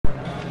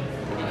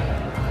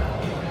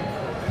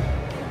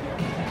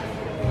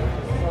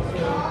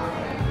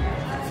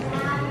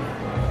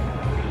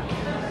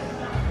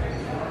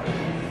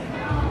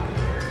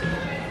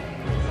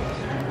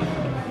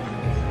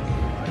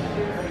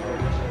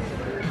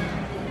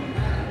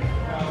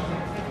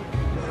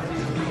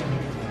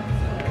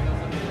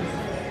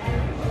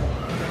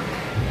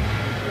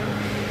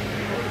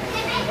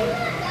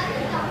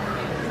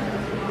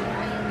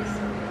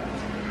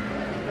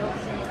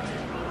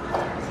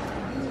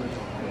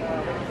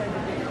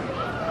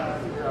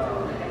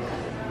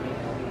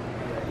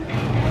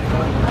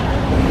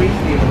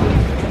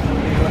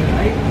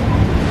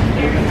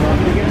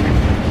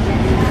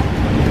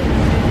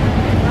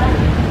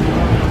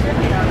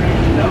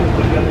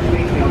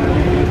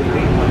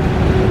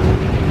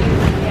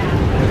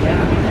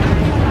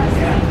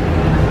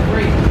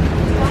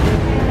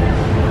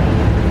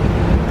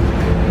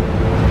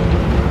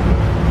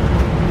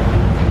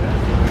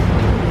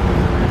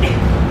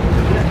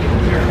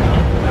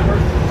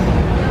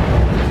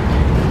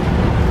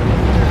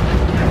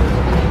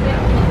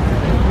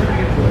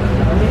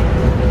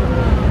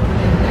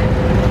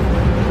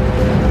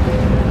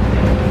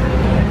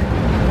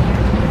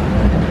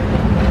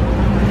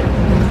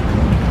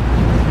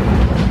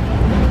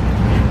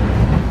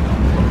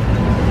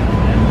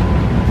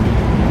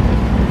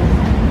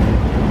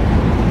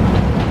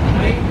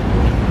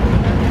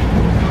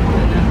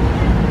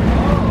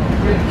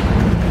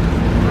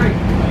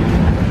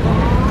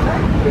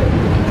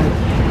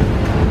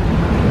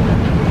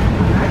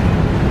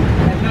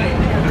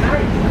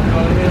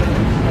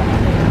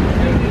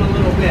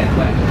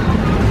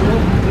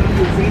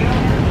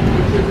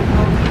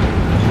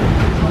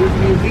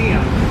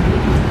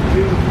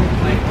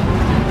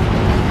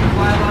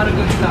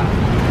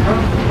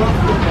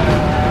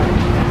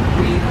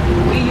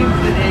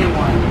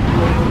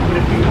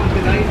You want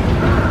the night?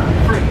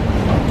 Free.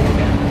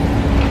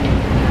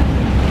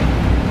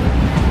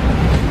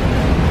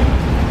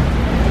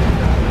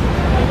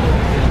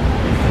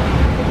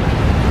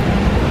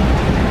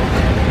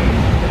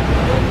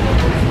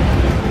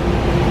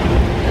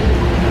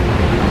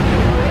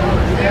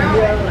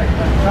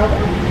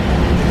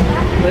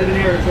 Live in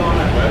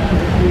Arizona.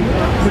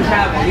 For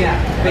travel, yeah.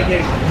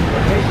 Vacation.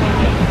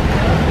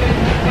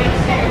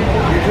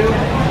 You too?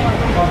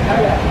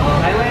 Thailand?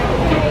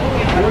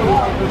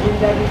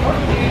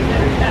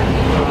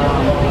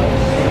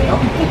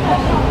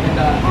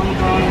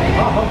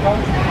 Hong Kong. Hong Kong.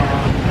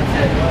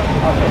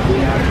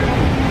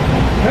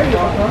 Where are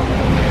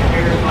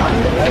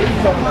you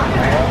from?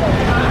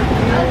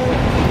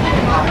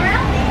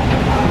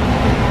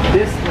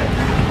 This place.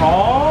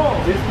 Oh!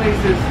 This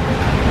place is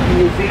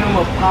Museum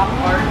of Pop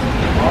Art.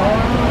 Oh,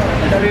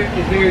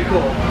 it's very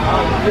cool.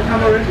 You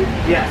come already?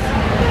 Yes.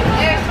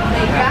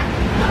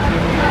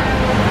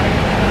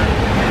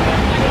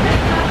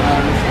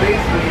 The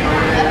space we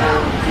are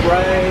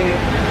right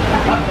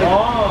up there. Oh,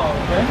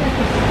 okay.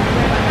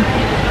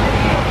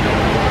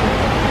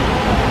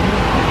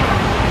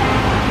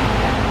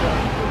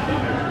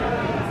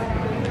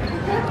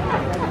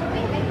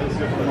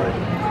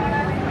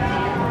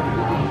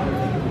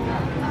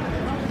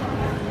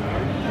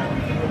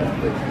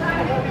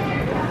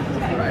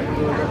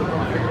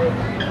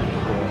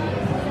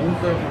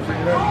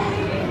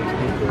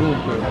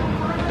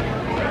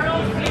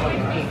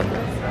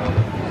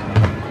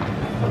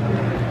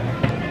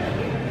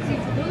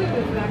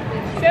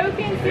 Creo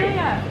que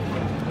enseña.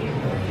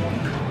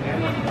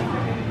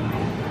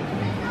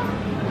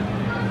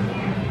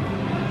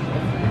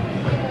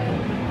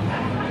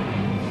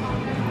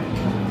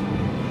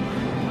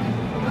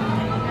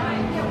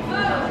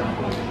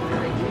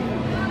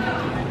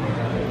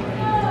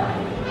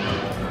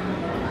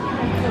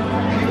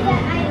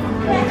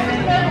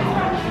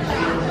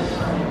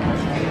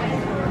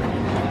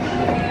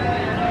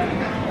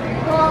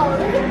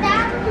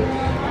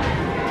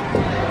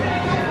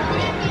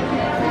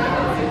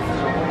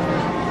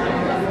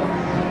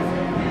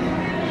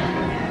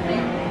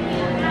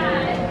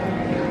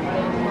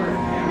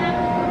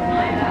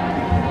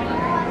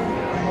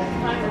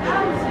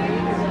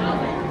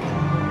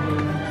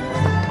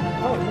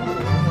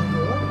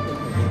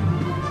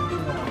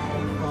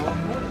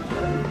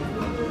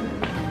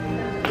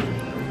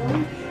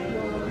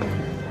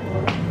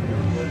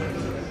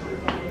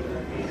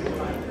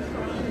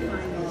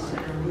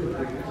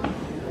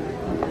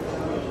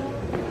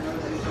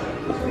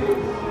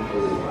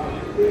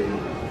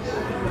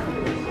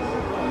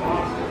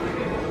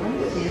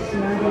 It's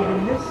not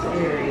even this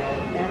area.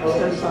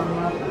 Access on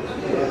level.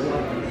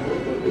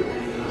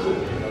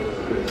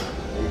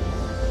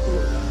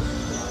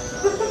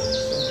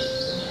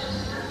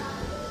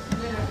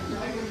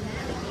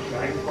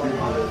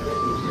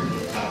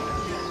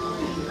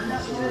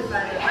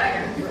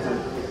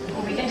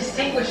 We can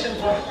distinguish them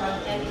both from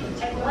any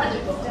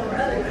technological or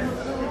other things,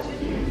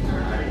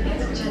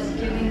 such as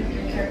giving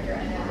your character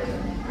an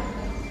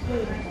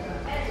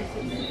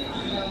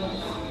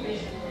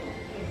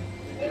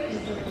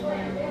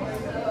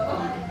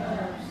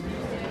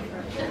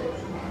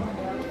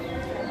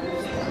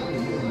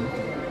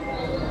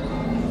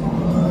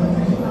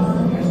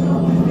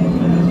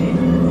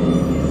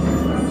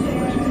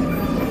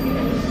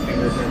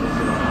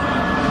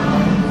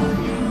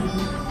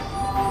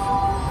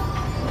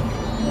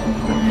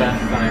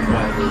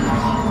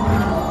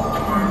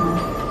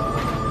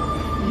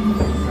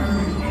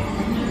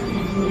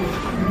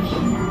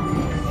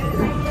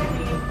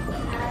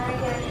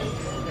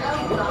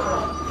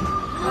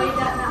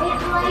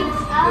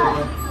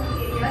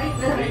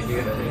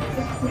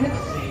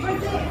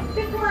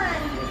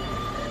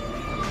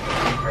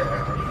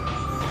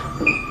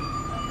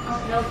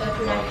Nope, that's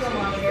an actual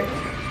monitor.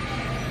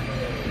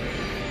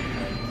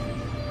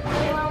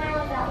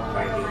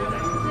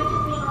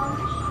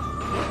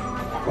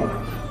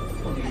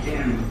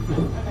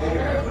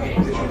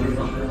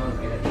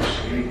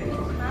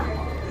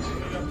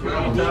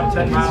 Up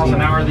 10 miles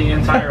an hour the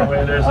entire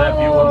way. There's that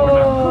view one more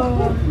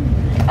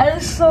time. That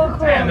is so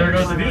cool. And there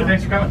goes the view.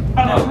 Thanks for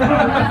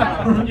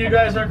coming. You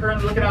guys are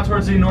currently looking out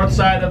towards the north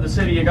side of the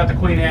city. You got the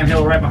Queen Anne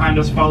Hill right behind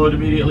us, followed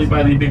immediately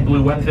by the big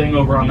blue wet thing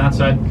over on that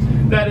side.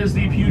 That is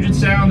the Puget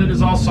Sound. It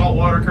is all salt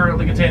water,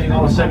 currently containing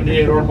all the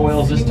 78 orc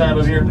oils this time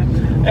of year.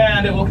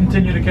 And it will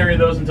continue to carry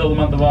those until the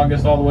month of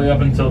August, all the way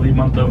up until the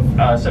month of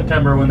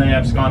September, when they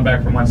have gone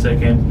back from whence they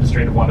came, the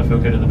Strait of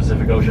Watafuka to the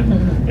Pacific Ocean,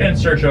 in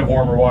search of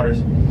warmer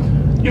waters.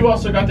 You've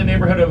also got the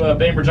neighborhood of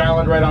Bainbridge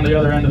Island right on the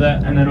other end of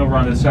that, and then over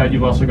on this side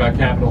you've also got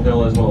Capitol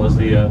Hill as well as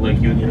the Lake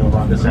Union over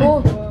on this end.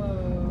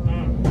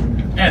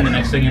 And the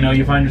next thing you know,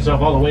 you find yourself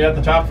all the way at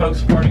the top,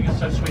 folks. Parting is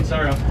such sweet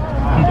sorrow.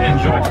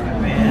 Enjoy.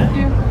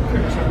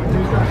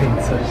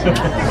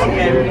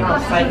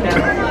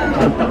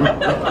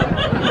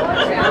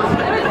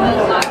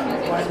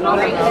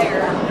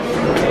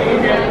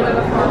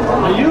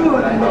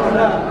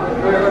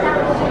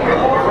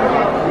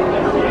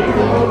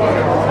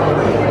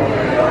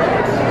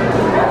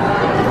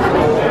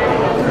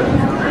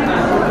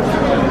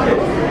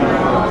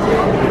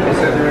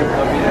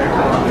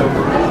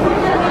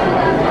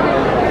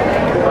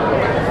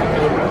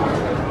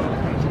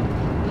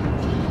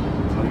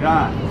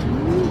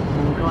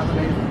 más o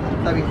menos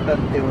está vista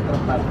de otra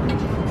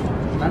parte.